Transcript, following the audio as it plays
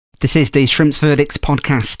This is the Shrimps Verdicts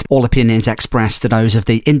podcast. All opinions expressed are those of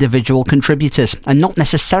the individual contributors and not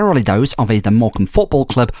necessarily those of either Morecambe Football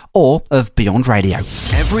Club or of Beyond Radio.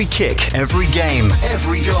 Every kick, every game,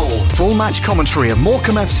 every goal. Full match commentary of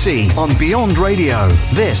Morecambe FC on Beyond Radio.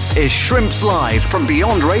 This is Shrimps Live from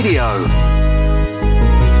Beyond Radio.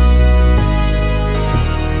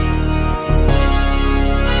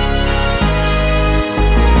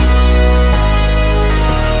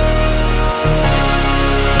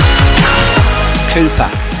 Cooper.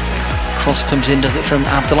 Cross comes in, does it from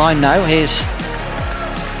Abdeline? No, here's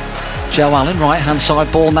Joe Allen, right hand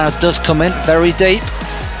side ball now does come in, very deep.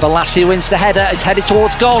 Balassi wins the header, it's headed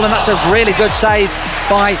towards goal, and that's a really good save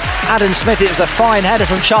by Adam Smith. It was a fine header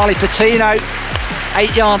from Charlie Patino.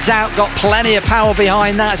 8 yards out, got plenty of power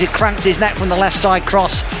behind that as he cranked his neck from the left side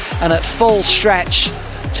cross, and at full stretch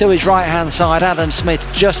to his right hand side, Adam Smith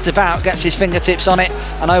just about gets his fingertips on it,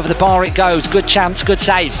 and over the bar it goes. Good chance, good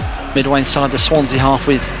save. Midway inside the Swansea half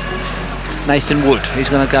with Nathan Wood. He's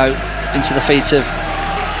going to go into the feet of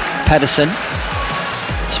Pedersen.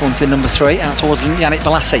 Swansea number 3 out towards Yannick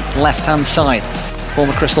Balassi, left hand side.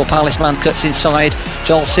 Former Crystal Palace man cuts inside.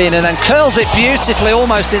 Joel Cena then curls it beautifully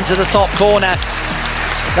almost into the top corner.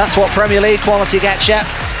 That's what Premier League quality gets you.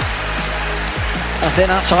 I think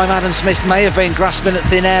that time Adam Smith may have been grasping at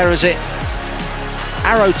thin air as it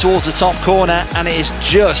arrowed towards the top corner, and it is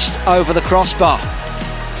just over the crossbar.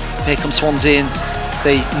 Here comes Swansea in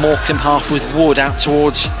the Morecambe half with Wood out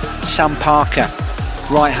towards Sam Parker.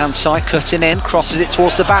 Right hand side, cutting in, crosses it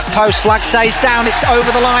towards the back post. Flag stays down, it's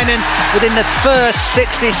over the line, and within the first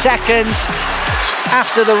 60 seconds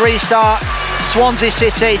after the restart, Swansea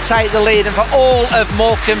City take the lead. And for all of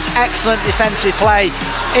Morecambe's excellent defensive play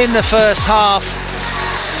in the first half,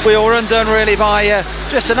 we were undone really by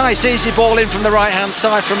just a nice easy ball in from the right hand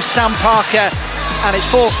side from Sam Parker, and it's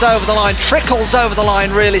forced over the line, trickles over the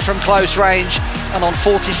line really from close range, and on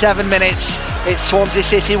 47 minutes it's Swansea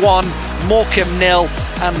City 1, Morecambe 0,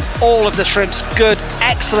 and all of the Shrimps' good,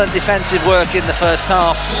 excellent defensive work in the first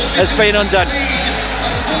half has been undone.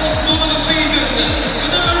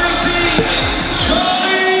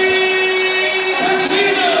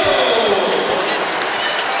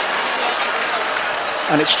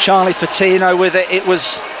 And it's Charlie Patino with it. It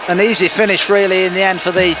was an easy finish really in the end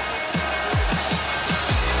for the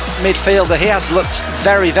midfielder. He has looked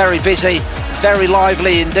very, very busy, very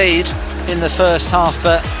lively indeed in the first half,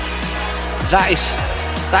 but that is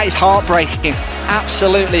heartbreaking,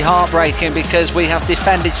 absolutely heartbreaking, because we have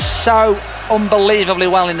defended so unbelievably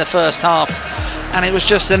well in the first half, and it was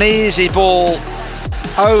just an easy ball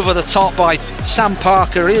over the top by Sam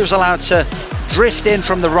Parker. He was allowed to drift in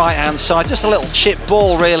from the right hand side, just a little chip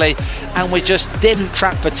ball really, and we just didn't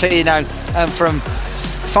track Patino, and from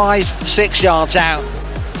 5-6 yards out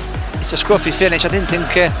it's a scruffy finish. I didn't think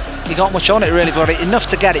he got much on it really, but enough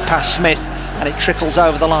to get it past Smith, and it trickles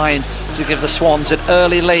over the line to give the Swans an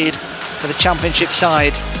early lead for the Championship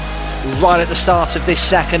side right at the start of this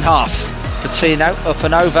second half. Patino up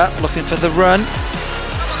and over, looking for the run.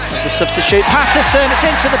 The substitute Patterson, it's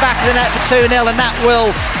into the back of the net for 2-0, and that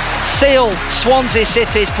will seal Swansea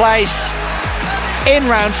City's place in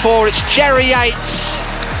round 4. It's Jerry Yates,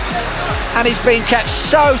 and he's been kept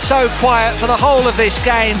so quiet for the whole of this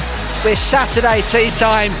game, this Saturday tea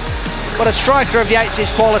time, but a striker of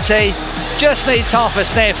Yates' quality just needs half a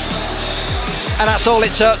sniff, and that's all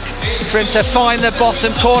it took for him to find the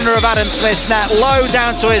bottom corner of Adam Smith's net, low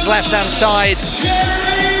down to his left hand side.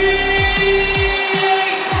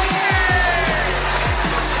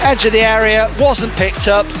 Edge of the area, wasn't picked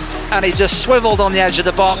up, and he just swivelled on the edge of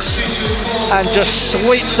the box and just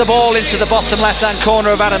sweeps the ball into the bottom left hand corner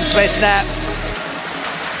of Adam Smith's net.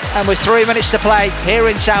 And with 3 minutes to play here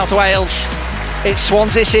in South Wales, it's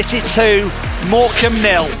Swansea City 2, Morecambe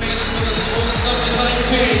 0.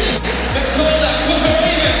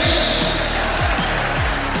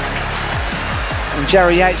 And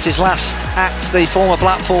Jerry Yates' last act, the former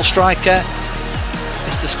Blackpool striker,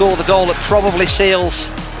 is to score the goal that probably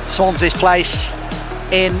seals Swansea's place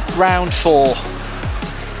in round 4.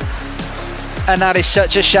 And that is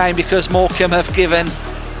such a shame, because Morecambe have given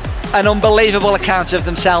an unbelievable account of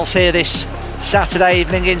themselves here this Saturday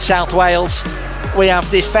evening in South Wales. We have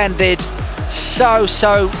defended so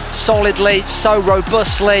solidly, so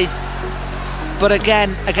robustly, but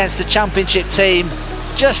again against the Championship team,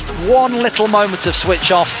 just one little moment of switch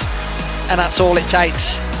off, and that's all it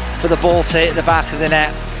takes for the ball to hit the back of the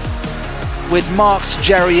net. We'd marked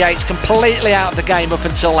Jerry Yates completely out of the game up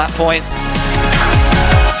until that point.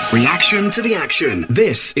 Reaction to the action.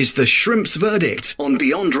 This is the Shrimps Verdict on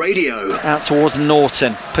Beyond Radio. Out towards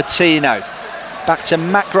Norton, Patino, back to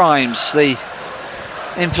Matt Grimes, the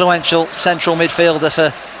influential central midfielder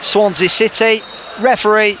for Swansea City.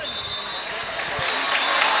 Referee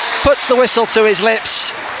puts the whistle to his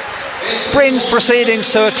lips, brings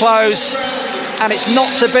proceedings to a close, and it's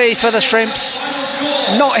not to be for the Shrimps.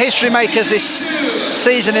 Not history makers this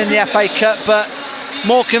season in the FA Cup, but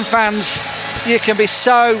Morecambe fans, you can be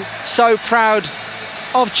so proud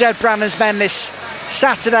of Jed Brannan's men this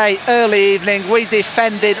Saturday early evening. We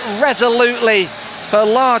defended resolutely for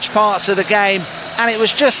large parts of the game, and it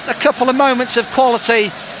was just a couple of moments of quality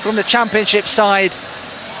from the Championship side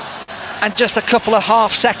and just a couple of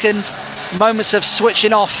half-second moments of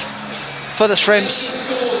switching off for the Shrimps.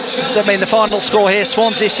 I mean, the final score here,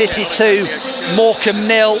 Swansea City 2, Morecambe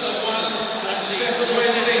 0.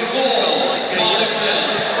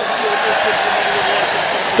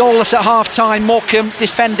 Goalless at half-time. Morecambe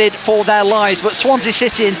defended for their lives, but Swansea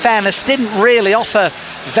City, in fairness, didn't really offer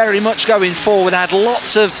very much going forward. Had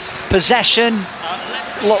lots of possession,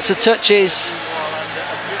 lots of touches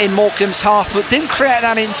in Morecambe's half, but didn't create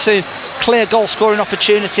that into clear goal-scoring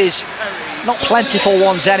opportunities. Not plentiful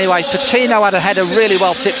ones anyway. Patino had a header really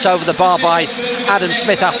well tipped over the bar by Adam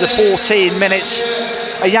Smith after 14 minutes.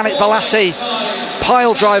 A Yannick Balassi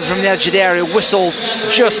pile driver from the edge of the area whistled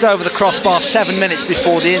just over the crossbar 7 minutes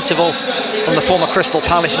before the interval from the former Crystal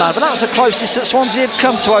Palace man. But that was the closest that Swansea had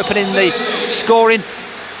come to opening the scoring.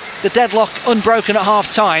 The deadlock unbroken at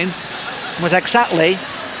half-time was exactly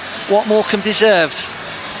what Morecambe deserved.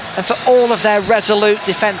 And for all of their resolute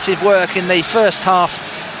defensive work in the first half,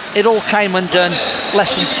 it all came undone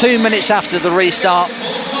less than 2 minutes after the restart,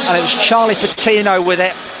 and it was Charlie Patino with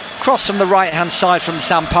it, cross from the right hand side from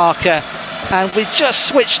Sam Parker, and we just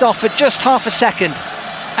switched off for just half a second,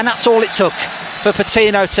 and that's all it took for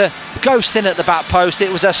Patino to ghost in at the back post.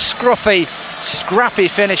 It was a scruffy, scrappy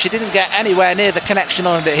finish. He didn't get anywhere near the connection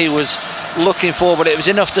on that he was looking for, but it was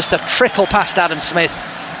enough just to trickle past Adam Smith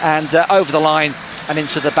and over the line and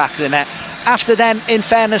into the back of the net. After then, in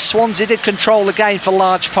fairness, Swansea did control the game for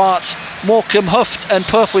large parts. Morecambe huffed and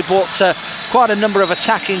puffed. We brought quite a number of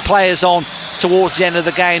attacking players on towards the end of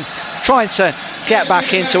the game, trying to get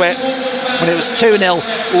back into it. When it was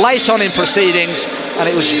 2-0 late on in proceedings, and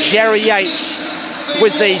it was Jerry Yates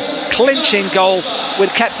with the clinching goal. We'd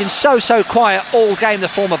kept him so quiet all game, the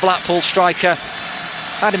former Blackpool striker.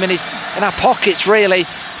 Had him in our pockets really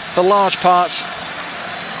for large parts.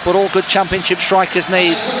 But all good Championship strikers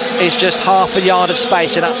need is just half a yard of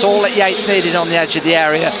space, and that's all that Yates needed on the edge of the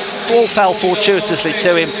area. Ball fell fortuitously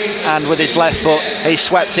to him, and with his left foot he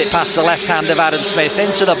swept it past the left hand of Adam Smith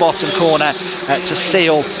into the bottom corner to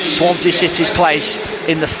seal Swansea City's place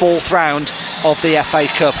in the fourth round of the FA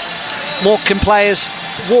Cup. Morecambe players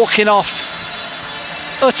walking off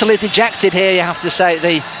utterly dejected here, you have to say, at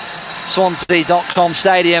the Swansea.com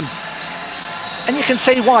stadium. And you can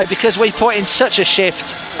see why, because we put in such a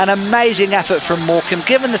shift, an amazing effort from Morecambe,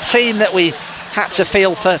 given the team that we had to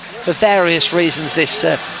field for various reasons this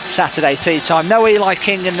Saturday tea time. No Eli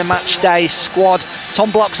King in the match day squad. Tom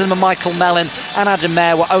Bloxham and Michael Mellon and Adam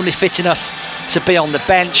Mayer were only fit enough to be on the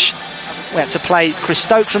bench. We had to play Chris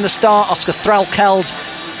Stokes from the start. Oscar Threlkeld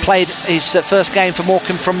played his first game for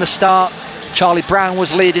Morecambe from the start. Charlie Brown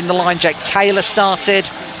was leading the line. Jake Taylor started.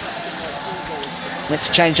 We had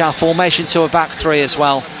to change our formation to a back three as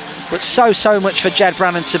well. But so much for Jed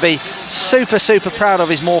Brannan to be super proud of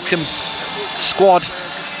his Morecambe squad.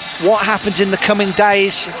 What happens in the coming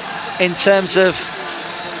days in terms of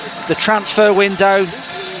the transfer window,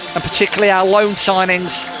 and particularly our loan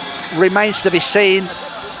signings, remains to be seen.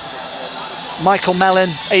 Michael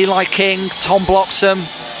Mellon, Eli King, Tom Bloxham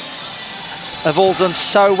have all done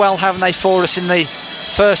so well, haven't they, for us in the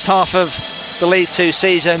first half of the League Two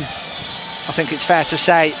season. I think it's fair to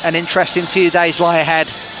say an interesting few days lie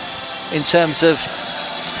ahead in terms of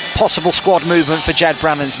possible squad movement for Jed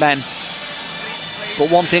Brannan's men.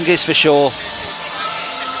 But one thing is for sure,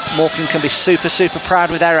 Morecambe can be super proud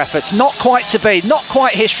with their efforts. Not quite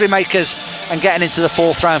history makers and getting into the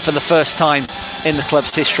fourth round for the first time in the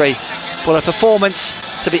club's history, but a performance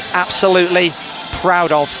to be absolutely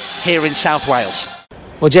proud of here in South Wales.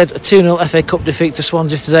 Well, Jed, a 2-0 FA Cup defeat to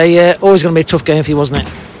Swansea today. Always going to be a tough game for you, wasn't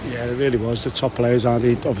it? Yeah, it really was. The top players are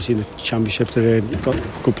obviously in the Championship. They've got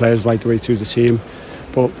good players right the way through the team.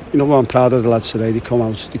 But you know what, I'm proud of the lads today. They come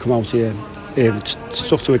out here.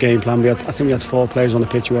 Stuck to a game plan. I think we had 4 players on the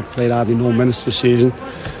pitch who had played hardly no minutes this season.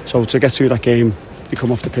 So to get through that game, they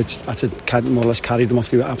come off the pitch. I had more or less carried them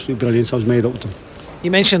off. They were absolutely brilliant. I was made up with them.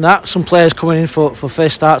 You mentioned that some players coming in for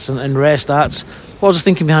first starts and rare starts. What was the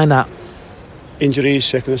thinking behind that? Injuries,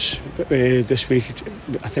 sickness. This week,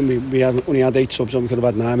 I think we only had 8 subs on. We could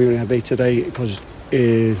have had 9. We only had 8 today because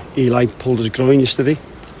Eli pulled his groin yesterday.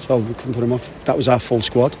 so we couldn't put him off. That was our full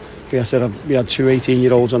squad. We had 2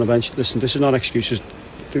 18-year-olds on the bench. Listen, this is not excuses.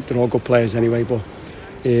 They're all good players anyway, but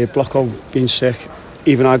Blocko being sick,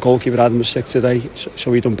 even our goalkeeper Adam was sick today,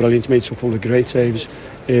 so he done brilliant. Made a couple of great saves.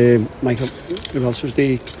 Michael, who else was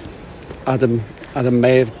the Adam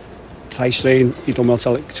Mayer, thigh strain, he done well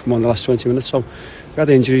to come on the last 20 minutes. So we had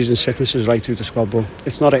injuries and sicknesses right through the squad, but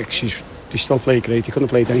it's not an excuse. They still played great. They couldn't have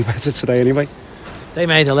played any better today anyway. They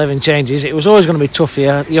made 11 changes. It was always going to be tough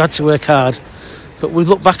here. You had to work hard. But we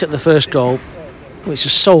look back at the first goal, which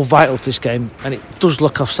is so vital to this game, and it does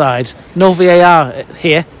look offside. No VAR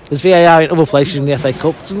here. There's VAR in other places in the FA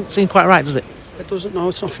Cup. Doesn't seem quite right, does it? It doesn't. No,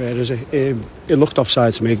 it's not fair, is it? It looked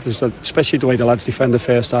offside to me, especially the way the lads defend the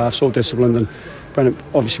first half, so disciplined. And Brannan,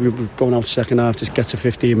 obviously we were going out second half to get to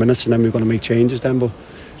 15 minutes, and then we were going to make changes then. But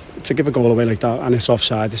to give a goal away like that and it's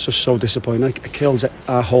offside, it's just so disappointing. It kills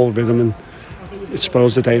our whole rhythm and it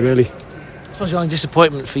spoils the day, really. I suppose the only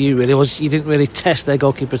disappointment for you really was you didn't really test their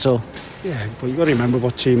goalkeeper at all. Yeah, but you've got to remember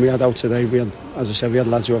what team we had out today. We had, as I said, we had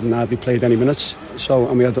lads who haven't hardly played any minutes.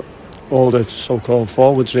 And we had all the so-called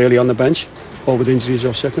forwards really on the bench, all with injuries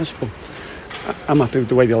or sickness. But I'm happy with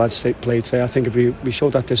the way the lads played today. I think if we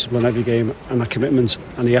showed that discipline every game and that commitment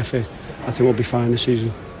and the effort, I think we'll be fine this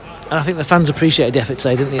season. And I think the fans appreciated the effort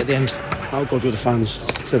today, didn't they, at the end? How good were the fans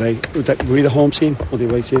today? Were we the home team or the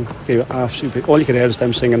away team? They were absolutely... All you could hear is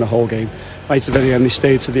them singing the whole game. Right to the very end, they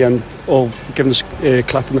stayed to the end, all giving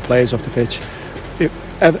clapping the players off the pitch.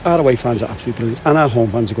 Our away fans are absolutely brilliant. And our home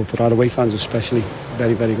fans are good, but our away fans especially,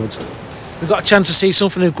 very, very good. We've got a chance to see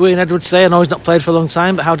something of Gwyn Edwards today. I know he's not played for a long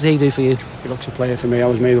time, but how did he do for you? He looks a player for me. I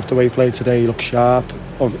was made up the way he played today. He looks sharp,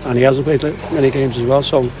 and he hasn't played many games as well,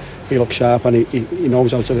 so he looks sharp and he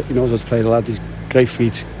knows how to play the lad. He's great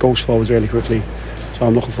feet, goes forwards really quickly, so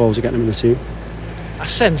I'm looking forward to getting him in the team. I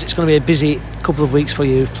sense it's going to be a busy couple of weeks for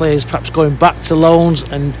you. Players perhaps going back to loans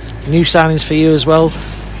and new signings for you as well.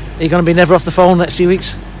 Are you going to be never off the phone the next few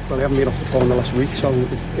weeks? Well, I haven't been off the phone the last week, so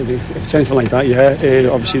if it's anything like that, yeah.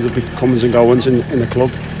 Obviously there'll be comings and goings in the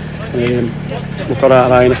club. We've got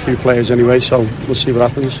our eye on a few players anyway, so we'll see what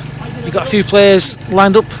happens. You've got a few players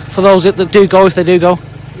lined up for those that do go, if they do go?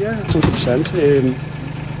 Yeah, 100%.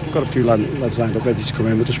 We've got a few lads lined up ready to come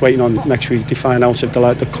in. We're just waiting on next week to find out if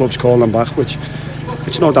the club's calling them back, which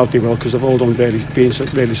it's no doubt they will, because they've all done been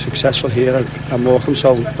really successful here at Morecambe.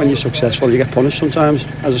 So when you're successful, you get punished sometimes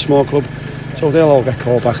as a small club. So they'll all get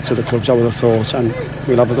called back to the clubs, I would have thought, and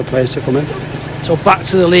we'll have other players to come in. So back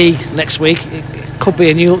to the league next week. It could be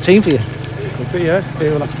a new look team for you. It could be, yeah.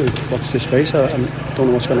 We'll have to watch this space. I don't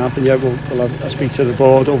know what's going to happen yet. I'll speak to the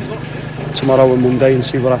board tomorrow and Monday and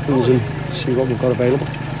see what happens and see what we've got available.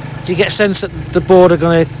 Do you get a sense that the board are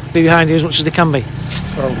going to be behind you as much as they can be?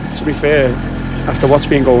 Well, to be fair, after what's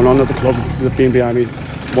been going on at the club, they've been behind me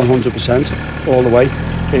 100% all the way.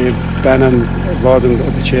 Ben and Rod and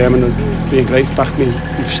the chairman are being great, backed me.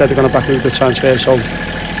 They've said they're going to back me with the transfer, so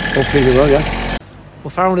hopefully they will, yeah. Well,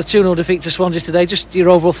 Farrend, a 2-0 defeat to Swansea today. Just your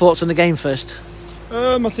overall thoughts on the game first.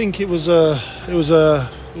 I think it was a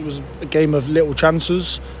game of little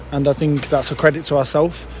chances, and I think that's a credit to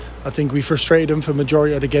ourselves. I think we frustrated them for the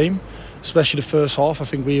majority of the game, especially the first half. I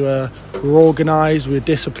think we were organised, we were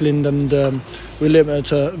disciplined, and we limited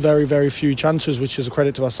to very, very few chances, which is a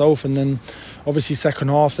credit to ourselves. And then, obviously, second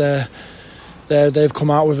half they've come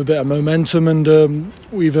out with a bit of momentum, and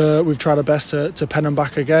we've tried our best to pen them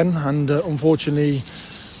back again. And unfortunately,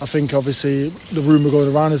 I think obviously the rumour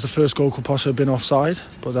going around is the first goal could possibly have been offside,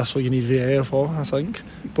 but that's what you need VAR for, I think.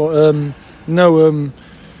 But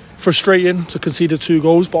frustrating to concede the 2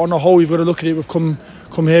 goals. But on the whole, you've got to look at it. We've come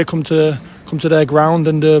to their ground,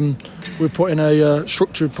 and we're putting a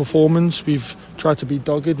structured performance. We've tried to be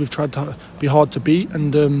dogged. We've tried to be hard to beat,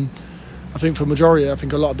 and I think for the majority, I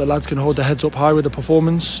think a lot of the lads can hold their heads up high with the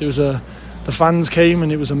performance. It was the fans came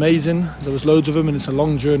and it was amazing. There was loads of them, and it's a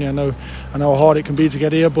long journey. I know how hard it can be to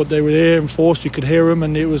get here, but they were here in force. You could hear them,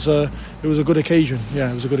 and it was a good occasion.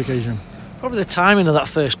 Yeah, it was a good occasion. Probably the timing of that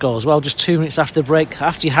first goal as well, just 2 minutes after the break,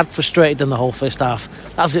 after you had frustrated them the whole first half.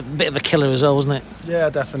 That was a bit of a killer as well, wasn't it? Yeah,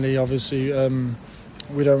 definitely. Obviously,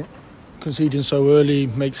 we don't conceding so early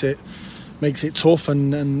makes it tough,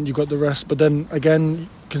 and you've got the rest. But then again,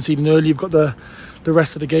 conceding early, you've got the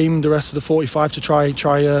rest of the game, the rest of the 45 to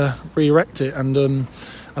try re-erect it. And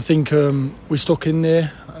I think we stuck in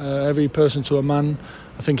there, every person to a man.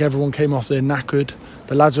 I think everyone came off there knackered.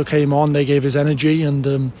 The lads who came on, they gave us energy,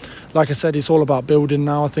 and like I said, it's all about building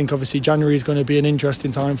now. I think obviously January is going to be an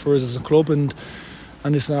interesting time for us as a club, and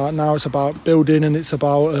it's now it's about building, and it's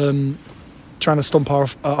about trying to stump our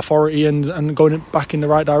authority and going back in the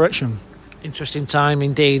right direction. Interesting time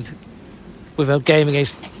indeed, with a game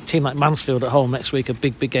against team like Mansfield at home next week a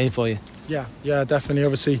big game for you. Yeah, definitely.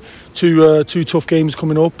 Obviously, two tough games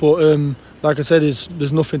coming up, but like I said,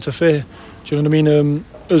 there's nothing to fear. Do you know what I mean?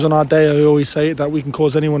 Us on our day, I always say it, that we can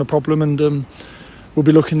cause anyone a problem, and we'll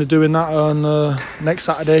be looking to doing that on next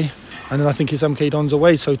Saturday, and then I think it's MK Dons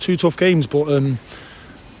away. So 2 tough games, but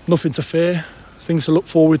nothing to fear. Things to look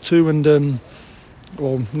forward to, and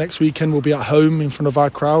next weekend we'll be at home in front of our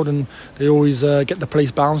crowd, and they always get the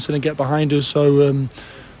place bouncing and get behind us. So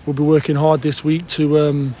we'll be working hard this week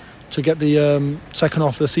to get the second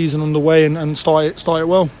half of the season underway and start it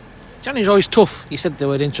well. January's always tough. You said the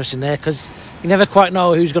word interesting there, because you never quite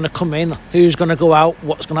know who's going to come in, who's going to go out,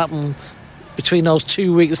 what's going to happen between those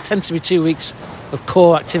 2 weeks. There tends to be 2 weeks of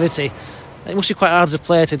core activity. It must be quite hard as a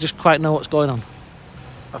player to just quite know what's going on.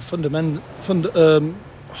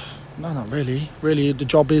 No, not really. Really, the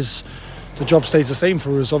job stays the same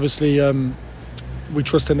for us. Obviously, we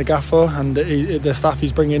trust in the gaffer and the staff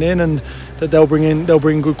he's bringing in, and that they'll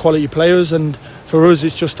bring good quality players. And for us,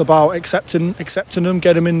 it's just about accepting them,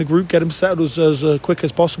 get them in the group, get them settled as quick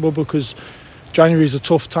as possible, because January is a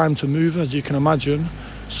tough time to move, as you can imagine.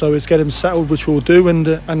 So it's get them settled, which we'll do,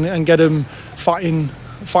 and get them fighting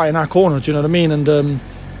our corner. Do you know what I mean? And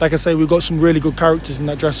like I say, we've got some really good characters in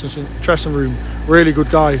that dressing room. Really good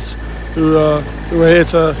guys who are here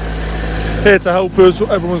to help us.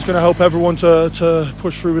 Everyone's going to help everyone to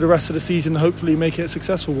push through with the rest of the season and hopefully make it a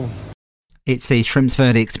successful one. It's the Shrimps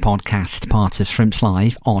Verdicts podcast, part of Shrimps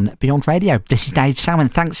Live on Beyond Radio. This is Dave Salmon.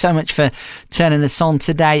 Thanks so much for turning us on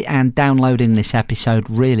today and downloading this episode.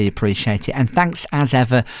 Really appreciate it. And thanks as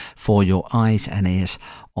ever for your eyes and ears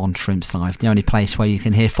on Shrimps Live, the only place where you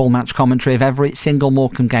can hear full match commentary of every single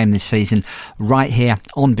Morecambe game this season, right here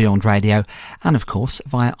on Beyond Radio, and of course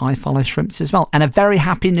via iFollow Shrimps as well. And a very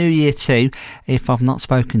happy new year too, if I've not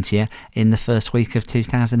spoken to you in the first week of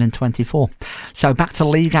 2024. So back to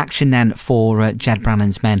league action then for Jed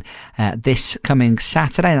Brannan's men this coming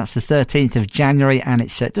Saturday. That's the 13th of January, and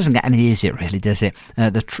it doesn't get any easier really, does it?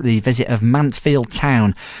 The visit of Mansfield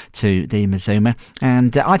Town to the Mazuma,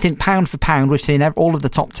 and I think pound for pound we've seen all of the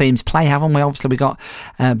top teams play, haven't we? Obviously we got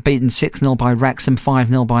beaten 6-0 by Wrexham,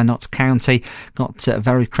 5-0 by Notts County, got a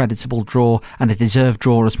very creditable draw and a deserved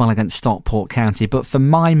draw as well against Stockport County. But for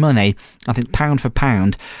my money, I think pound for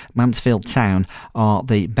pound Mansfield Town are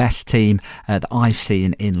the best team that I've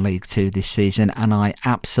seen in League 2 this season, and I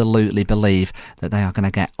absolutely believe that they are going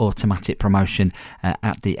to get automatic promotion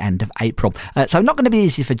at the end of April. So not going to be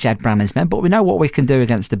easy for Jed Brannan's men, but we know what we can do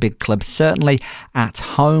against the big clubs, certainly at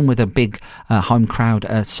home with a big home crowd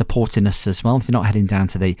supporting us as well. If you're not heading down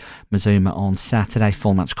to the Mazuma on Saturday,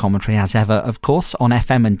 full match commentary as ever, of course, on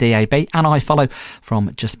FM and DAB, and iFollow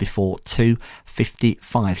from just before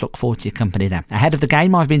 2:55. Look forward to your company there. Ahead of the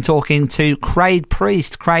game, I've been talking to Craig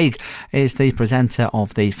Priest. Craig is the presenter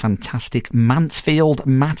of the fantastic Mansfield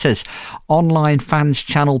Matters online fans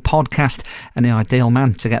channel podcast, and the ideal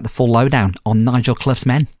man to get the full lowdown on Nigel Clough's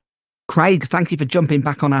men. Craig, thank you for jumping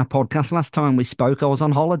back on our podcast. Last time we spoke, I was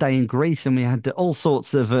on holiday in Greece and we had all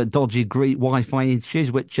sorts of dodgy Greek Wi-Fi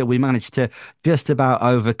issues, which we managed to just about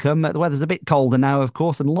overcome. The weather's a bit colder now, of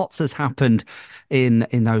course, and lots has happened in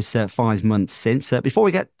those 5 months since. Before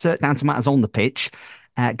we get down to matters on the pitch,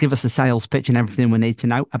 give us the sales pitch and everything we need to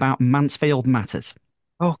know about Mansfield Matters.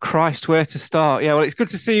 Oh, Christ, where to start? Yeah, well, it's good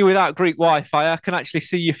to see you without Greek Wi-Fi. I can actually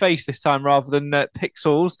see your face this time rather than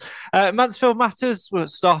pixels. Mansfield Matters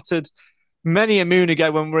started many a moon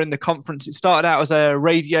ago when we were in the conference. It started out as a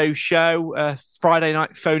radio show, Friday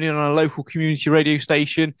night phone-in on a local community radio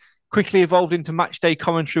station, quickly evolved into match day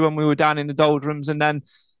commentary when we were down in the doldrums, and then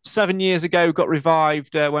 7 years ago got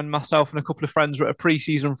revived when myself and a couple of friends were at a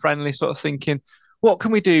pre-season friendly, sort of thinking, what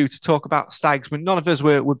can we do to talk about Stags? When none of us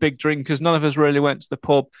were big drinkers, none of us really went to the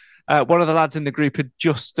pub. One of the lads in the group had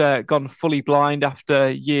just gone fully blind after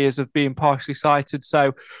years of being partially sighted,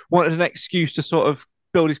 so wanted an excuse to sort of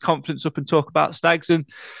build his confidence up and talk about Stags. And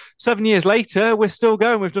 7 years later, we're still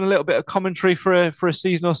going. We've done a little bit of commentary for a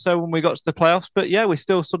season or so when we got to the playoffs, but yeah, we're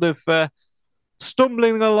still sort of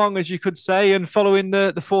stumbling along, as you could say, and following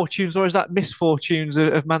the fortunes, or is that misfortunes,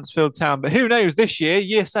 of Mansfield Town. But who knows, this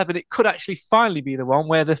year 7, it could actually finally be the one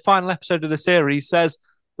where the final episode of the series says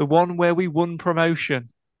the one where we won promotion.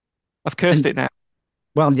 I've cursed it now.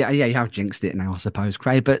 Well, yeah, you have jinxed it now, I suppose,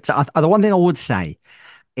 Craig. But the one thing I would say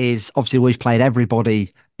is, obviously, we've played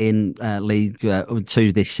everybody in League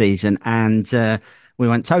 2 this season, and we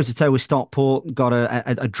went toe-to-toe with Stockport, got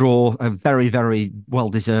a draw, a very, very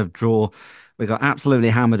well-deserved draw. We got absolutely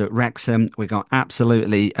hammered at Wrexham. We got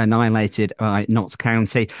absolutely annihilated by Notts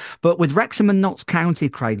County. But with Wrexham and Notts County,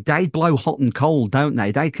 Craig, they blow hot and cold, don't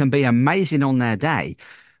they? They can be amazing on their day.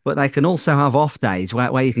 but they can also have off days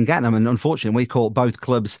where you can get them. And unfortunately, we caught both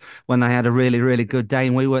clubs when they had a really, really good day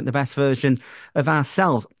and we weren't the best version of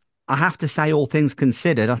ourselves. I have to say, all things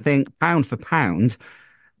considered, I think pound for pound,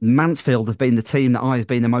 Mansfield have been the team that I've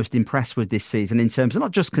been the most impressed with this season in terms of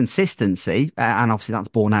not just consistency, and obviously that's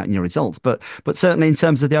borne out in your results, but certainly in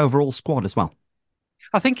terms of the overall squad as well.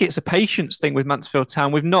 I think it's a patience thing with Mansfield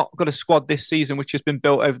Town. We've not got a squad this season which has been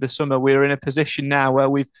built over the summer. We're in a position now where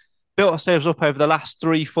we've built ourselves up over the last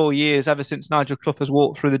 3-4 years, ever since Nigel Clough has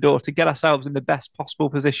walked through the door, to get ourselves in the best possible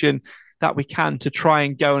position that we can to try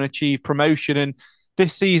and go and achieve promotion. And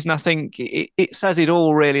this season, I think it says it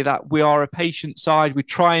all, really, that we are a patient side. We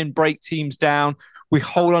try and break teams down. We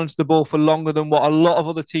hold on to the ball for longer than what a lot of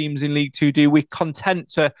other teams in League Two do. We're content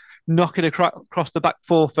to knock it across the back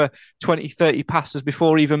four for 20, 30 passes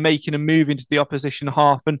before even making a move into the opposition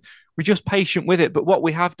half. And we're just patient with it. But what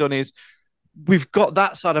we have done is we've got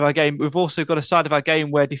that side of our game. We've also got a side of our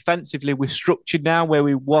game where defensively we're structured now, where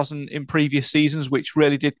we wasn't in previous seasons, which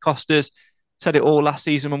really did cost us. Said it all last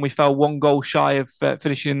season when we fell 1 goal shy of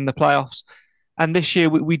finishing in the playoffs. And this year,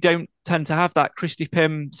 we don't tend to have that. Christy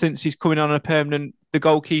Pym, since he's coming on a permanent, the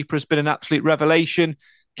goalkeeper has been an absolute revelation.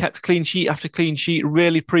 Kept clean sheet after clean sheet,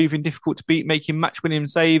 really proving difficult to beat, making match-winning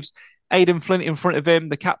saves. Aidan Flint in front of him,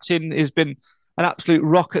 the captain, has been an absolute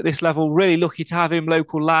rock at this level. Really lucky to have him,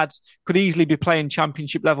 local lads. Could easily be playing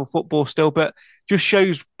championship level football still, but just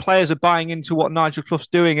shows players are buying into what Nigel Clough's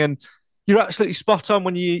doing. And you're absolutely spot on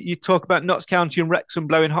when you talk about Notts County and Wrexham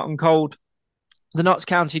blowing hot and cold. The Notts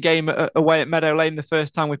County game away at Meadow Lane, the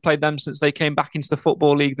first time we played them since they came back into the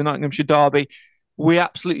Football League, the Nottinghamshire Derby, we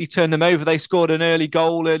absolutely turned them over. They scored an early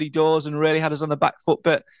goal, early doors, and really had us on the back foot.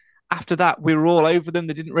 But after that, we were all over them.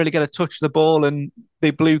 They didn't really get a touch of the ball and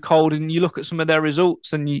they blew cold. And you look at some of their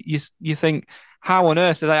results and you think, how on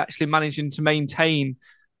earth are they actually managing to maintain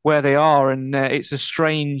where they are? And it's a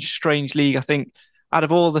strange, strange league. I think out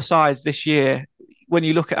of all the sides this year, when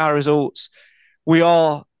you look at our results, we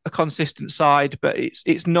are a consistent side, but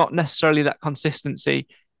it's not necessarily that consistency.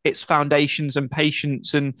 It's foundations and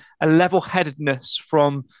patience and a level-headedness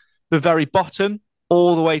from the very bottom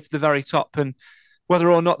all the way to the very top. And whether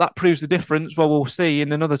or not that proves the difference, well, we'll see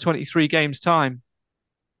in another 23 games' time.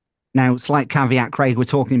 Now, slight caveat, Craig, we're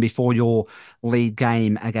talking before your league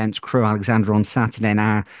game against Crewe Alexandra on Saturday in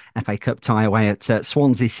our FA Cup tie away at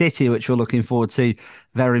Swansea City, which we're looking forward to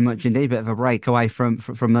very much indeed. Bit of a break away from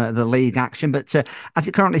the league action. But as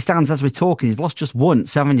it currently stands, as we're talking, you've lost just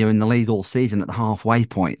once, haven't you, in the league all season at the halfway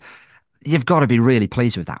point. You've got to be really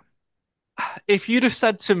pleased with that. If you'd have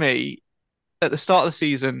said to me at the start of the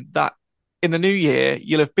season that in the new year,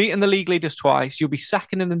 you'll have beaten the league leaders twice. You'll be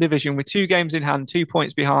second in the division with 2 games in hand, 2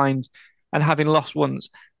 points behind, and having lost once,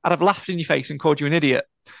 I'd have laughed in your face and called you an idiot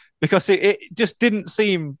because it just didn't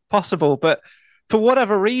seem possible. But for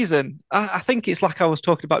whatever reason, I think it's like I was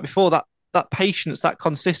talking about before, that patience, that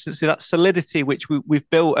consistency, that solidity, which we've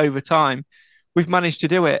built over time, we've managed to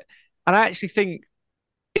do it. And I actually think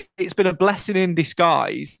it's been a blessing in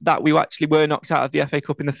disguise that we actually were knocked out of the FA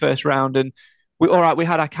Cup in the first round. And we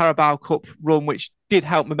had our Carabao Cup run, which did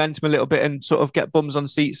help momentum a little bit and sort of get bums on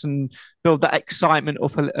seats and build that excitement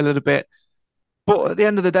up a little bit. But at the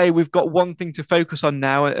end of the day, we've got one thing to focus on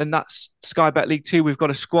now, and that's Sky Bet League 2. We've got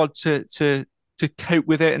a squad to cope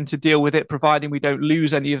with it and to deal with it, providing we don't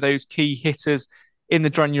lose any of those key hitters in the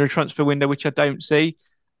January transfer window, which I don't see.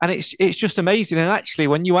 And it's just amazing. And actually,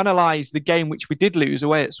 when you analyse the game which we did lose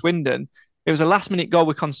away at Swindon, it was a last-minute goal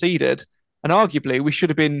we conceded, and arguably we should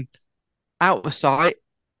have been out of sight.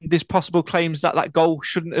 There's possible claims that goal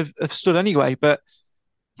shouldn't have stood anyway. But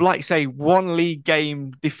like I say, 1 league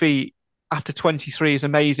game defeat after 23 is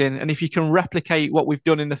amazing. And if you can replicate what we've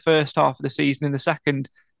done in the first half of the season in the second,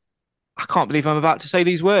 I can't believe I'm about to say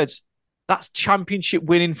these words. That's championship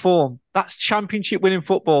winning form. That's championship winning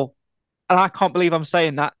football. And I can't believe I'm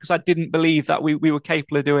saying that because I didn't believe that we were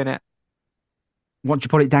capable of doing it. What do you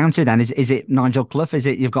put it down to then? Is it Nigel Clough? Is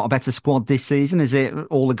it you've got a better squad this season? Is it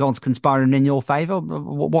all the gods conspiring in your favour?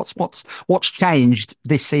 What's changed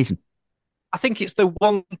this season? I think it's the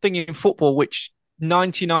one thing in football which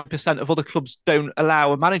 99% of other clubs don't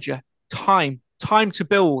allow a manager. Time to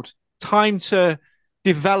build, time to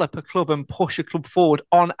develop a club and push a club forward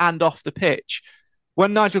on and off the pitch.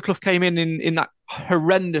 When Nigel Clough came in that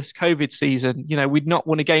horrendous COVID season, we'd not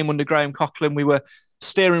won a game under Graham Coughlin. We were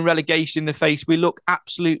staring relegation in the face. We look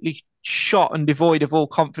absolutely shot and devoid of all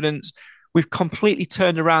confidence. We've completely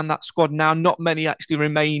turned around that squad now. Not many actually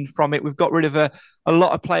remain from it. We've got rid of a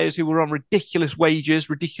lot of players who were on ridiculous wages,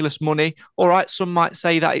 ridiculous money. All right, some might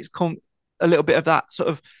say that it's come a little bit of that sort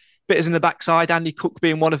of bitters in the backside, Andy Cook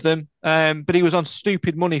being one of them. But he was on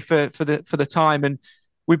stupid money for the time. And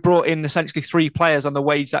we brought in essentially 3 players on the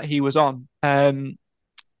wage that he was on.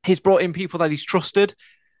 He's brought in people that he's trusted,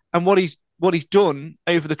 and what he's done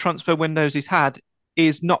over the transfer windows he's had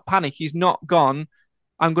is not panic. He's not gone,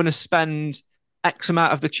 I'm going to spend X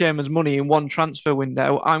amount of the chairman's money in one transfer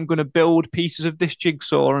window. I'm going to build pieces of this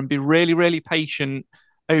jigsaw and be really, really patient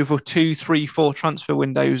over 2, 3, 4 transfer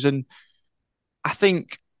windows. And I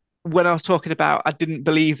think when I was talking about, I didn't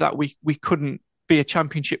believe that we couldn't be a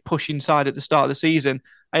championship pushing side at the start of the season,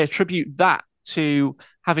 I attribute that to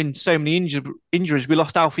having so many injuries. We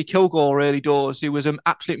lost Alfie Kilgore early doors, who was an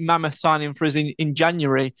absolute mammoth signing for us in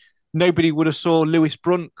January. Nobody would have saw Lewis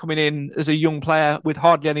Brunt coming in as a young player with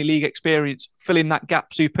hardly any league experience, filling that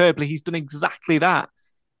gap superbly. He's done exactly that.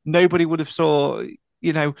 Nobody would have saw,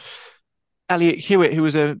 Elliot Hewitt, who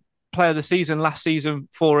was a player of the season last season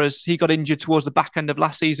for us. He got injured towards the back end of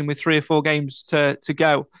last season with 3 or 4 games to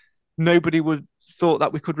go. Nobody would thought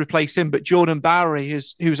that we could replace him, but Jordan Bowery,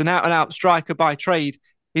 who's an out-and-out striker by trade,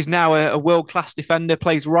 is now a world-class defender,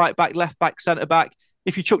 plays right back, left back, centre back.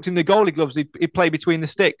 If you chucked him the goalie gloves, he'd play between the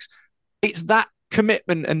sticks. It's that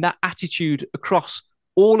commitment and that attitude across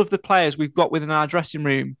all of the players we've got within our dressing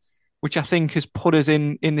room, which I think has put us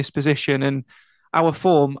in this position. And our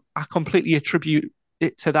form, I completely attribute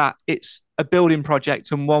it to that. It's a building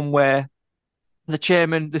project, and one where the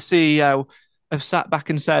chairman, the CEO have sat back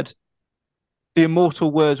and said the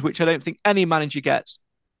immortal words, which I don't think any manager gets: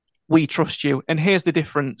 we trust you. And here's the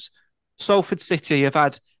difference. Salford City have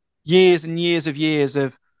had years and years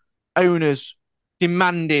of owners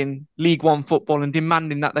demanding League One football and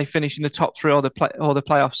demanding that they finish in the top 3 or the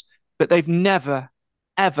playoffs, but they've never,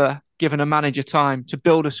 ever given a manager time to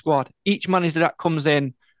build a squad. Each manager that comes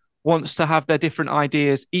in wants to have their different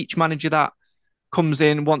ideas. Each manager that comes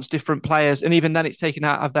in wants different players, and even then it's taken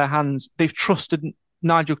out of their hands. They've trusted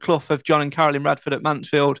Nigel Clough of John and Carolyn Radford at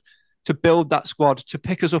Mansfield to build that squad, to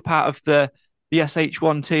pick us up out of the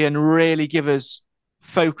SH1T and really give us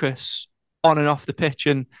focus on and off the pitch.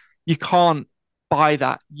 And you can't buy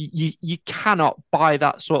that. You cannot buy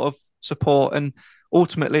that sort of support. And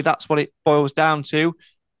ultimately, that's what it boils down to.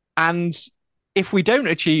 And if we don't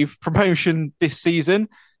achieve promotion this season,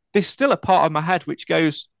 there's still a part of my head which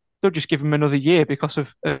goes, they'll just give him another year because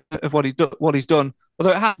of what he's done.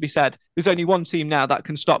 Although it has to be said, there's only one team now that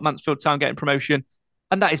can stop Mansfield Town getting promotion,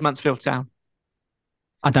 and that is Mansfield Town.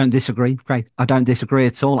 I don't disagree, Craig. I don't disagree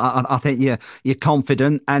at all. I think you're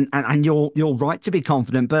confident, and you're right to be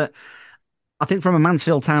confident. But I think from a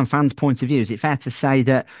Mansfield Town fan's point of view, is it fair to say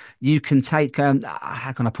that you can take,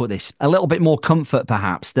 how can I put this, a little bit more comfort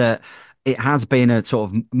perhaps that it has been a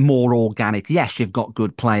sort of more organic. Yes, you've got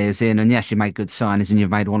good players in, and yes, you made good signings, and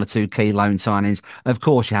you've made 1 or 2 key loan signings. Of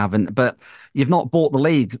course you haven't, but you've not bought the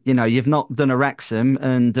league. You've not done a Wrexham,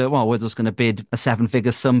 and we're just going to bid a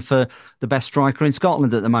 7-figure sum for the best striker in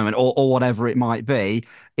Scotland at the moment, or whatever it might be.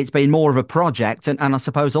 It's been more of a project, and I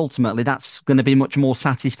suppose ultimately that's going to be much more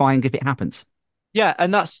satisfying if it happens. Yeah,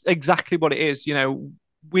 and that's exactly what it is.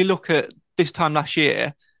 We look at this time last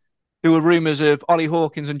year, there were rumours of Ollie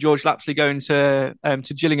Hawkins and George Lapsley going to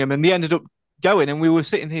Gillingham, and they ended up going. And we were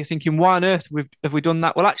sitting here thinking, why on earth have we done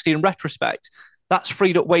that? Well, actually, in retrospect, that's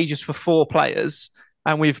freed up wages for 4 players,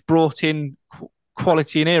 and we've brought in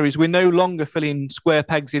quality in areas. We're no longer filling square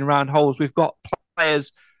pegs in round holes. We've got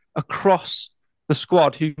players across the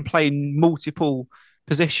squad who can play in multiple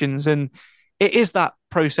positions, and it is that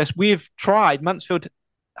process. We've tried, Mansfield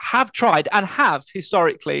have tried and have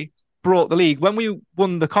historically brought the league. When we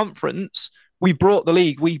won the conference, we brought the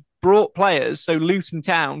league. We brought players so Luton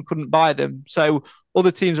Town couldn't buy them, so other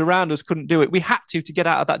teams around us couldn't do it. We had to get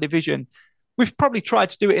out of that division. We've probably tried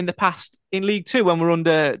to do it in the past in League Two when we were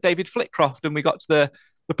under David Flitcroft and we got to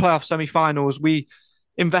the playoff semi-finals. We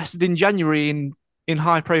invested in January in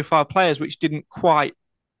high-profile players, which didn't quite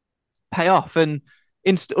pay off. And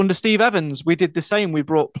under Steve Evans, we did the same. We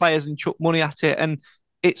brought players and chucked money at it, and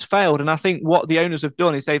it's failed. And I think what the owners have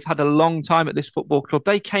done is they've had a long time at this football club.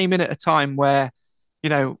 They came in at a time where,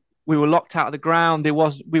 we were locked out of the ground.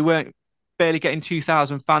 We weren't barely getting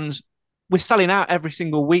 2,000 fans. We're selling out every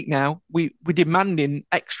single week now. We're demanding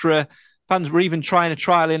extra fans. We're even trying a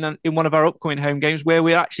trial in one of our upcoming home games where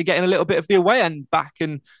we're actually getting a little bit of the away end back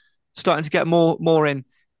and starting to get more in.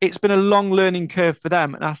 It's been a long learning curve for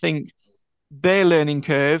them. And I think their learning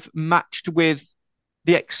curve matched with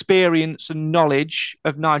the experience and knowledge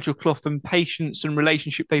of Nigel Clough and patience and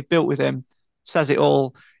relationship they've built with him says it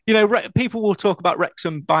all. People will talk about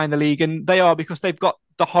Wrexham buying the league, and they are because they've got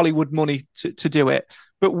the Hollywood money to do it.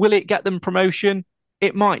 But will it get them promotion?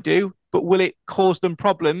 It might do. But will it cause them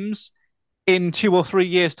problems in 2 or 3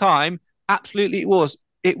 years' time? Absolutely it was.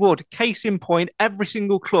 It would. Case in point, every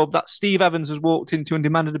single club that Steve Evans has walked into and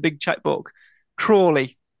demanded a big checkbook,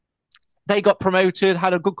 Crawley, they got promoted,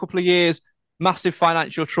 had a good couple of years, massive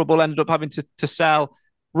financial trouble, ended up having to sell.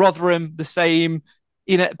 Rotherham, the same.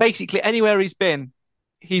 Basically anywhere he's been,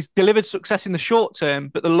 he's delivered success in the short term,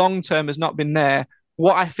 but the long term has not been there.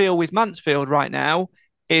 What I feel with Mansfield right now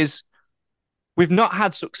is we've not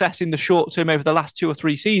had success in the short term over the last 2 or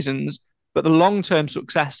 3 seasons, but the long term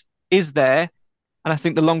success is there. And I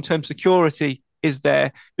think the long term security is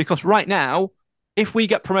there, because right now, if we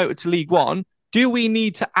get promoted to League One, do we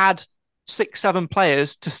need to add 6-7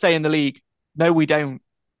 players to stay in the league? No, we don't.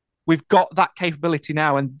 We've got that capability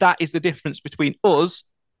now, and that is the difference between us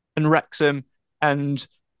and Wrexham and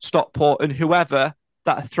Stockport and whoever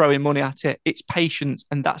that are throwing money at it. It's patience,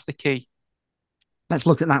 and that's the key. Let's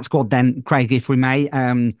look at that squad then, Craig, if we may.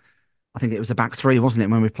 I think it was a back 3, wasn't it,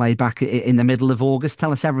 when we played back in the middle of August?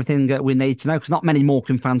 Tell us everything that we need to know, because not many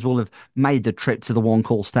Morecambe fans will have made the trip to the One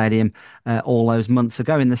Call Stadium all those months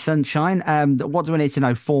ago in the sunshine. What do we need to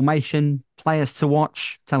know? Formation, players to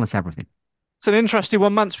watch? Tell us everything. It's an interesting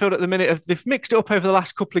one. Mansfield at the minute, they've mixed it up over the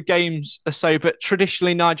last couple of games or so, but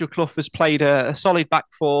traditionally Nigel Clough has played a solid back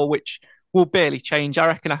 4, which will barely change. I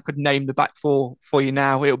reckon I could name the back 4 for you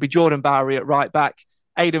now. It'll be Jordan Bowery at right back,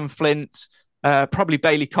 Aidan Flint, probably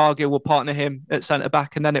Bailey Cargill will partner him at centre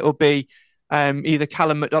back, and then it'll be either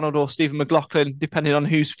Callum McDonald or Stephen McLaughlin, depending on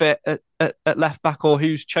who's fit at left back or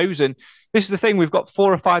who's chosen. This is the thing, we've got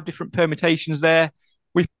 4 or 5 different permutations there.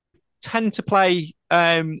 We tend to play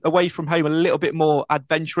away from home a little bit more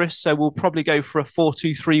adventurous, so we'll probably go for a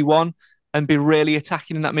 4-2-3-1 and be really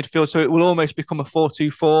attacking in that midfield, so it will almost become a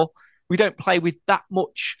 4-2-4. We don't play with that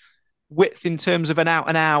much width in terms of an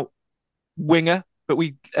out-and-out winger, but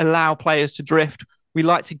we allow players to drift. We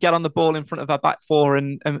like to get on the ball in front of our back 4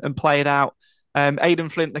 and play it out. Aidan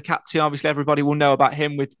Flint, the captain, obviously everybody will know about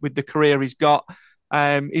him with the career he's got.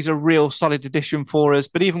 He's a real solid addition for us.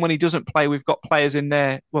 But even when he doesn't play, we've got players in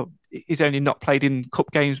there. Well, he's only not played in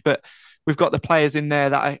cup games, but we've got the players in there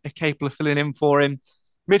that are capable of filling in for him.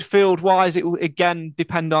 Midfield-wise, it will again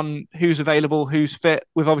depend on who's available, who's fit.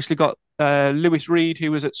 We've obviously got Lewis Reed,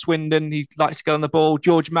 who was at Swindon. He likes to get on the ball.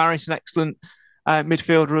 George Maris, an excellent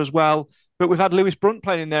midfielder as well. But we've had Lewis Brunt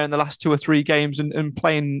playing in there in the last 2 or 3 games and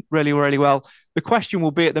playing really, really well. The question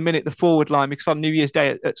will be at the minute the forward line, because on New Year's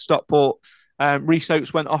Day at Stockport, Rhys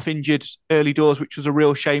Oates went off injured early doors, which was a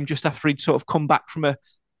real shame, just after he'd sort of come back from a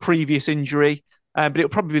previous injury. But it'll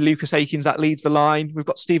probably be Lucas Akins that leads the line. We've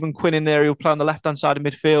got Stephen Quinn in there, who'll play on the left-hand side of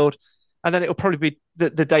midfield. And then it'll probably be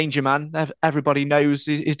the danger man, everybody knows,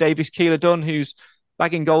 is Davis Keeler-Dunn, who's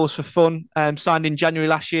bagging goals for fun. Signed in January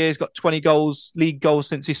last year. He's got 20 goals, league goals,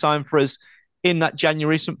 since he signed for us in that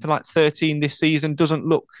January, something like 13 this season. Doesn't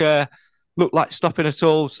look like stopping at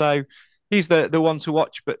all. So he's the one to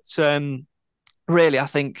watch. But really, I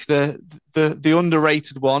think the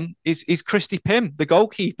underrated one is Christy Pym, the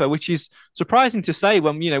goalkeeper, which is surprising to say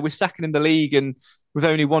when we're second in the league and with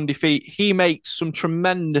only 1 defeat. He makes some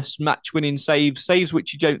tremendous match-winning saves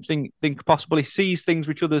which you don't think possible. He sees things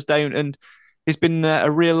which others don't, and he's been a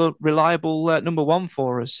real reliable number 1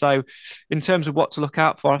 for us. So in terms of what to look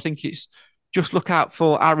out for, I think it's just look out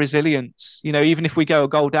for our resilience. Even if we go a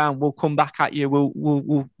goal down, we'll come back at you.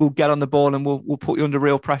 We'll get on the ball and we'll put you under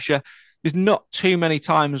real pressure. There's not too many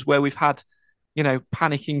times where we've had,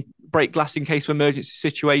 panicking, break glass in case of emergency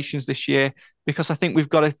situations this year, because I think we've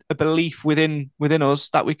got a belief within us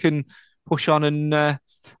that we can push on and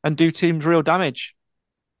do teams real damage.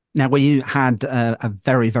 Now, you had a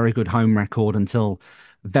very, very good home record until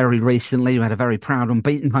very recently. You had a very proud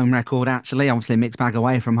unbeaten home record, actually. Obviously, a mixed bag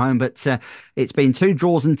away from home, but it's been 2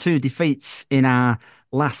 draws and 2 defeats in our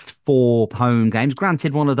last 4 home games.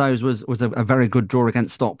 Granted, one of those was a very good draw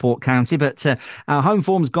against Stockport County, but our home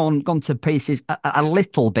form's gone to pieces a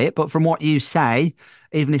little bit. But from what you say,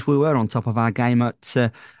 even if we were on top of our game at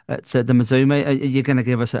the Mazuma, you're going to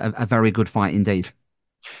give us a very good fight indeed.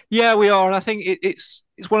 Yeah, we are. And I think it's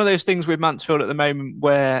one of those things with Mansfield at the moment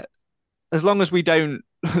where as long as we don't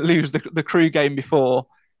lose the Crewe game before,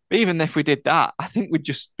 but even if we did that, I think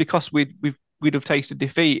because we'd have tasted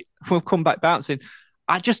defeat, we'll come back bouncing.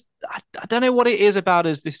 I don't know what it is about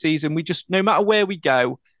us this season. We just, no matter where we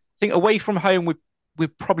go, I think away from home, we're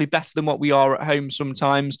probably better than what we are at home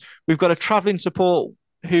sometimes. We've got a travelling support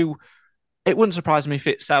who, it wouldn't surprise me if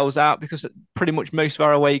it sells out, because pretty much most of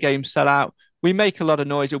our away games sell out. We make a lot of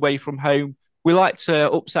noise away from home. We like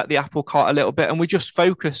to upset the apple cart a little bit, and we just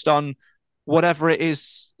focused on whatever it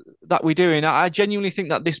is that we're doing. I genuinely think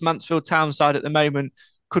that this Mansfield Town side at the moment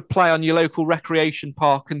could play on your local recreation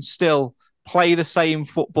park and still play the same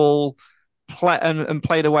football,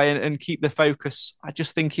 play the way and keep the focus. I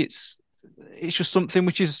just think it's just something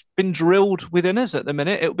which has been drilled within us at the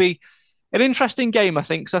minute. It'll be an interesting game, I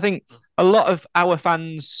think, because I think a lot of our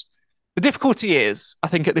fans, the difficulty is, I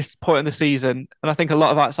think at this point in the season, and I think a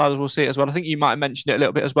lot of outsiders will see it as well, I think you might have mentioned it a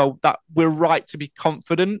little bit as well, that we're right to be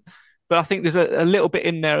confident, but I think there's a little bit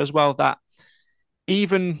in there as well that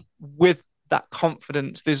even with that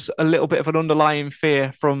confidence, there's a little bit of an underlying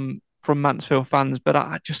fear from Mansfield fans. But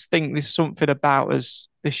I just think there's something about us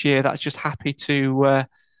this year that's just happy to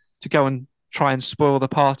go and try and spoil the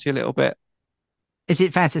party a little bit. Is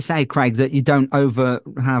it fair to say, Craig, that you don't over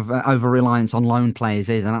reliance on loan players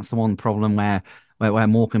either? That's the one problem where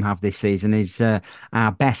Morecambe have this season is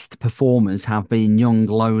our best performers have been young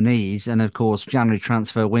loanees, and of course January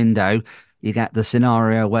transfer window, you get the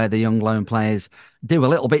scenario where the young loan players do a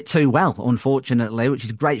little bit too well, unfortunately, which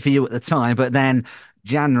is great for you at the time, but then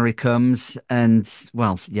January comes and,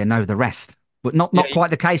 well, you know the rest. But not quite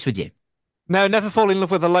the case with you. No, never fall in love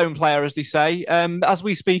with a loan player, as they say. As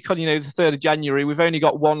we speak on, the 3rd of January, we've only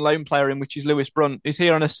got one loan player in, which is Lewis Brunt. He's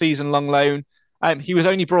here on a season-long loan. He was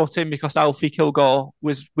only brought in because Alfie Kilgore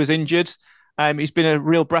was injured. He's been a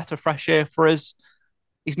real breath of fresh air for us.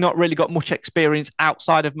 He's not really got much experience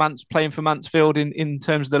outside of playing for Mansfield in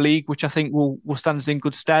terms of the league, which I think will stand us in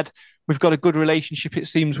good stead. We've got a good relationship, it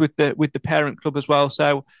seems, with the parent club as well.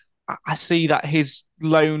 So I see that his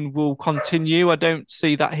loan will continue. I don't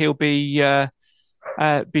see that he'll be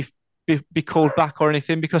called back or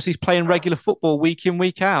anything because he's playing regular football week in,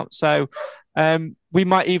 week out. So we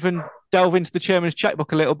might even delve into the chairman's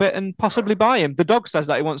checkbook a little bit and possibly buy him. The dog says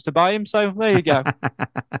that he wants to buy him, so there you go.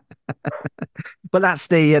 But that's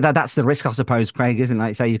the risk, I suppose, Craig, isn't it?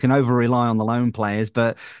 Like, so you can over-rely on the loan players,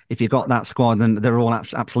 but if you've got that squad, then they're all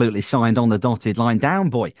absolutely signed on the dotted line. Down,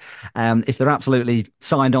 boy. If they're absolutely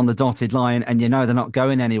signed on the dotted line and you know they're not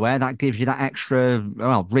going anywhere, that gives you that extra,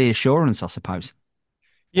 reassurance, I suppose.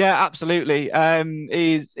 Yeah, absolutely.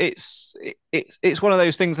 It's one of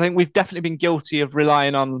those things. I think we've definitely been guilty of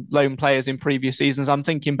relying on loan players in previous seasons. I'm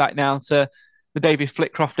thinking back now to the David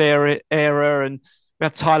Flitcroft era, and we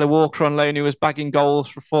had Tyler Walker on loan who was bagging goals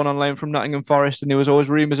for fun on loan from Nottingham Forest, and there was always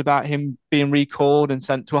rumours about him being recalled and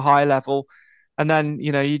sent to a high level. And then,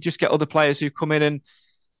 you just get other players who come in, and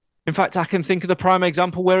in fact, I can think of the prime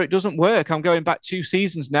example where it doesn't work. I'm going back 2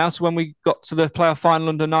 seasons now to when we got to the playoff final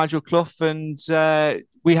under Nigel Clough, and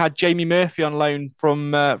we had Jamie Murphy on loan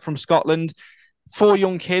from Scotland. 4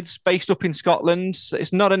 young kids based up in Scotland.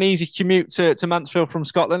 It's not an easy commute to Mansfield from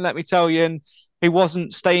Scotland, let me tell you. And he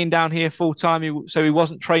wasn't staying down here full time, so he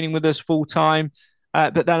wasn't training with us full time.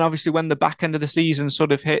 But then, obviously, when the back end of the season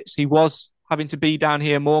sort of hits, he was having to be down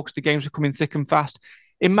here more because the games were coming thick and fast.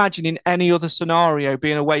 Imagine in any other scenario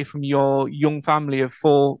being away from your young family of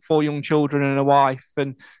four young children and a wife,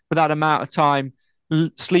 and for that amount of time,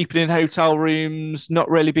 sleeping in hotel rooms, not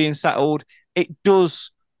really being settled. It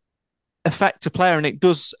does affect a player and it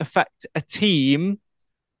does affect a team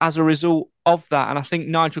as a result of that. And I think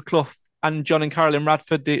Nigel Clough and John and Carolyn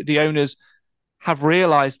Radford, the owners, have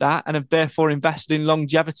realised that and have therefore invested in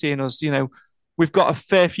longevity in us. We've got a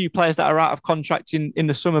fair few players that are out of contract in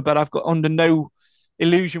the summer, but I've got under no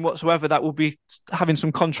illusion whatsoever that we'll be having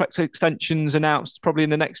some contract extensions announced probably in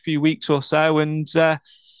the next few weeks or so. And,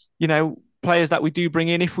 players that we do bring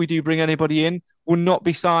in, if we do bring anybody in, will not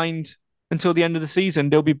be signed until the end of the season.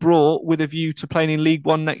 They'll be brought with a view to playing in League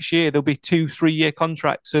One next year. There'll be 2-3 year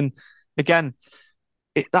contracts. And again,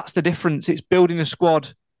 that's the difference. It's building a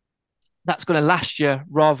squad that's going to last you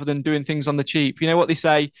rather than doing things on the cheap. You know what they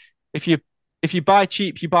say? If you buy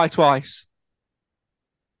cheap, you buy twice.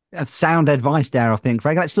 Sound advice there, I think,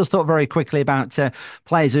 Craig. Let's just talk very quickly about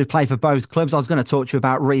players who play for both clubs. I was going to talk to you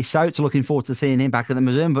about Rhys Oates. Looking forward to seeing him back at the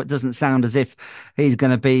Mazuma, but it doesn't sound as if he's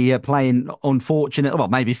going to be playing, unfortunately, well,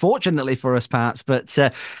 maybe fortunately for us, perhaps. But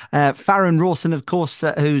Farrend Rawson, of course,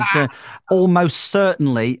 who's almost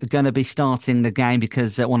certainly going to be starting the game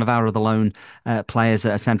because one of our other loan players,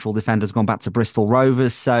 a central defender, has gone back to Bristol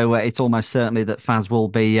Rovers. So it's almost certainly that Faz will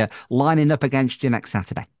be lining up against you next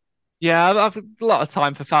Saturday. Yeah, I've a lot of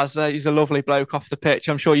time for Faz. He's a lovely bloke off the pitch.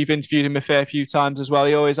 I'm sure you've interviewed him a fair few times as well.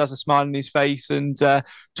 He always has a smile on his face and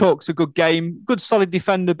talks a good game. Good, solid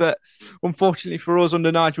defender, but unfortunately for us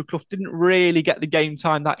under Nigel Clough, didn't really get the game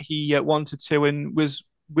time that he wanted to and was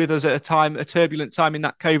with us at a turbulent time in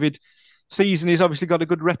that COVID season. He's obviously got a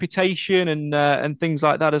good reputation and things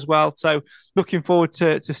like that as well. So looking forward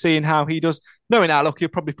to seeing how he does. Knowing that, look, he'll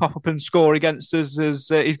probably pop up and score against us as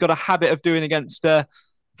he's got a habit of doing against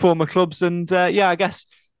former clubs. And I guess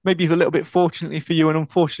maybe a little bit fortunately for you and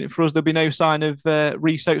unfortunately for us, there'll be no sign of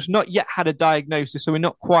Rhys Oates. Not yet had a diagnosis, so we're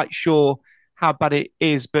not quite sure how bad it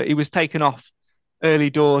is, but he was taken off early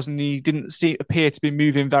doors and he didn't appear to be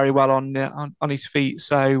moving very well on his feet.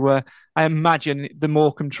 So I imagine the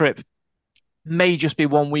Morecambe trip may just be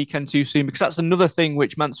one weekend too soon, because that's another thing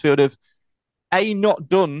which Mansfield have A, not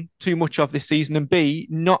done too much of this season, and B,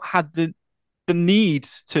 not had the need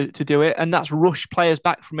to do it, and that's rush players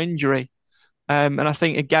back from injury. And I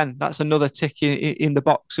think, again, that's another tick in the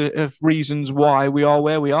box of reasons why we are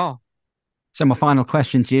where we are. So my final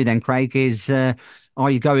question to you then, Craig, is are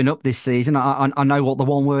you going up this season? I know what the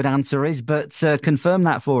one-word answer is, but confirm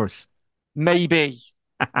that for us. Maybe.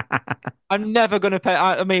 I'm never going to pay.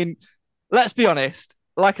 I mean, let's be honest.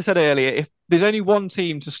 Like I said earlier, if there's only one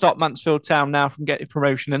team to stop Mansfield Town now from getting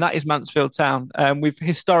promotion, and that is Mansfield Town. We've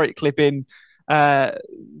historically been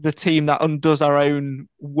the team that undoes our own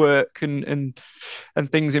work and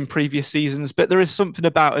things in previous seasons. But there is something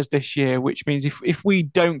about us this year, which means if we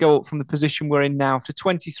don't go up from the position we're in now to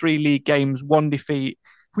 23 league games, 1 defeat,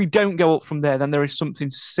 if we don't go up from there, then there is something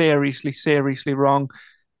seriously, seriously wrong.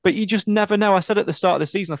 But you just never know. I said at the start of the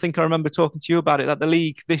season, I think I remember talking to you about it, that the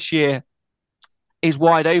league this year is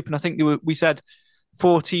wide open. I think we said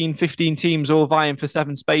 14, 15 teams all vying for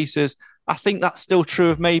 7 spaces. I think that's still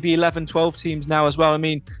true of maybe 11, 12 teams now as well. I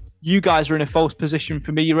mean, you guys are in a false position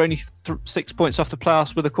for me. You're only 6 points off the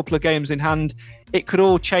playoffs with a couple of games in hand. It could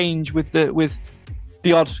all change with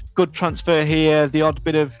the odd good transfer here, the odd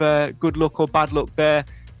bit of good luck or bad luck there.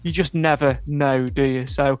 You just never know, do you?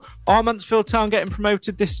 So, are Mansfield Town getting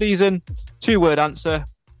promoted this season? 2-word answer: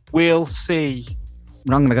 we'll see.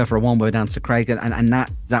 I'm going to go for a one-word answer, Craig, and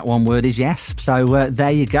that one word is yes. So there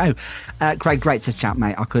you go. Craig, great to chat,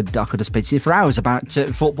 mate. I could have spoken to you for hours about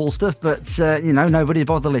football stuff, but nobody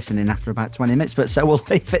bothered listening after about 20 minutes. But so we'll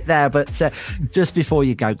leave it there. But just before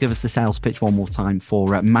you go, give us the sales pitch one more time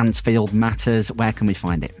for Mansfield Matters. Where can we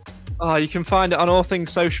find it? Oh, you can find it on all things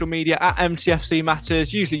social media at MTFC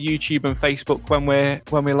Matters, usually YouTube and Facebook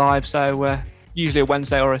when we're live. So usually a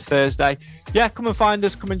Wednesday or a Thursday. Yeah, come and find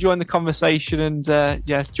us, come and join the conversation, and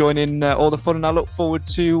join in all the fun. And I look forward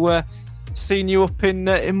to seeing you up in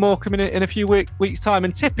Morecambe in a few weeks' time.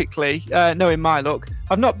 And typically, knowing my luck,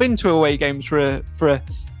 I've not been to away games for a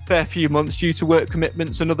fair few months due to work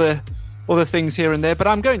commitments and other things here and there. But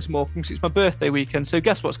I'm going to Morecambe because it's my birthday weekend. So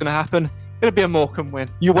guess what's going to happen? It'll be a Morecambe win.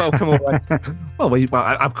 You're welcome away.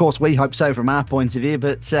 well, of course, we hope so from our point of view.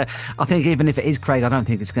 But I think even if it is, Craig, I don't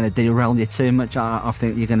think it's going to derail you too much. I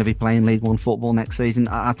think you're going to be playing League One football next season.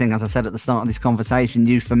 I think, as I said at the start of this conversation,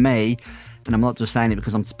 you, for me, and I'm not just saying it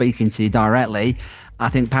because I'm speaking to you directly, I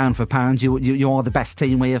think pound for pound, you are the best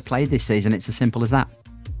team we have played this season. It's as simple as that.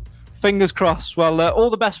 Fingers crossed. Well, all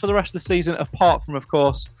the best for the rest of the season, apart from, of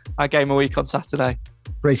course, our game a week on Saturday.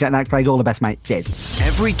 Appreciate that, Craig. All the best, mate. Cheers.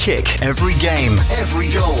 Every kick, every game, every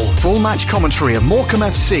goal. Full match commentary of Morecambe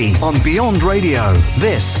FC on Beyond Radio.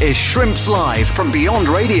 This is Shrimps Live from Beyond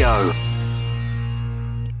Radio.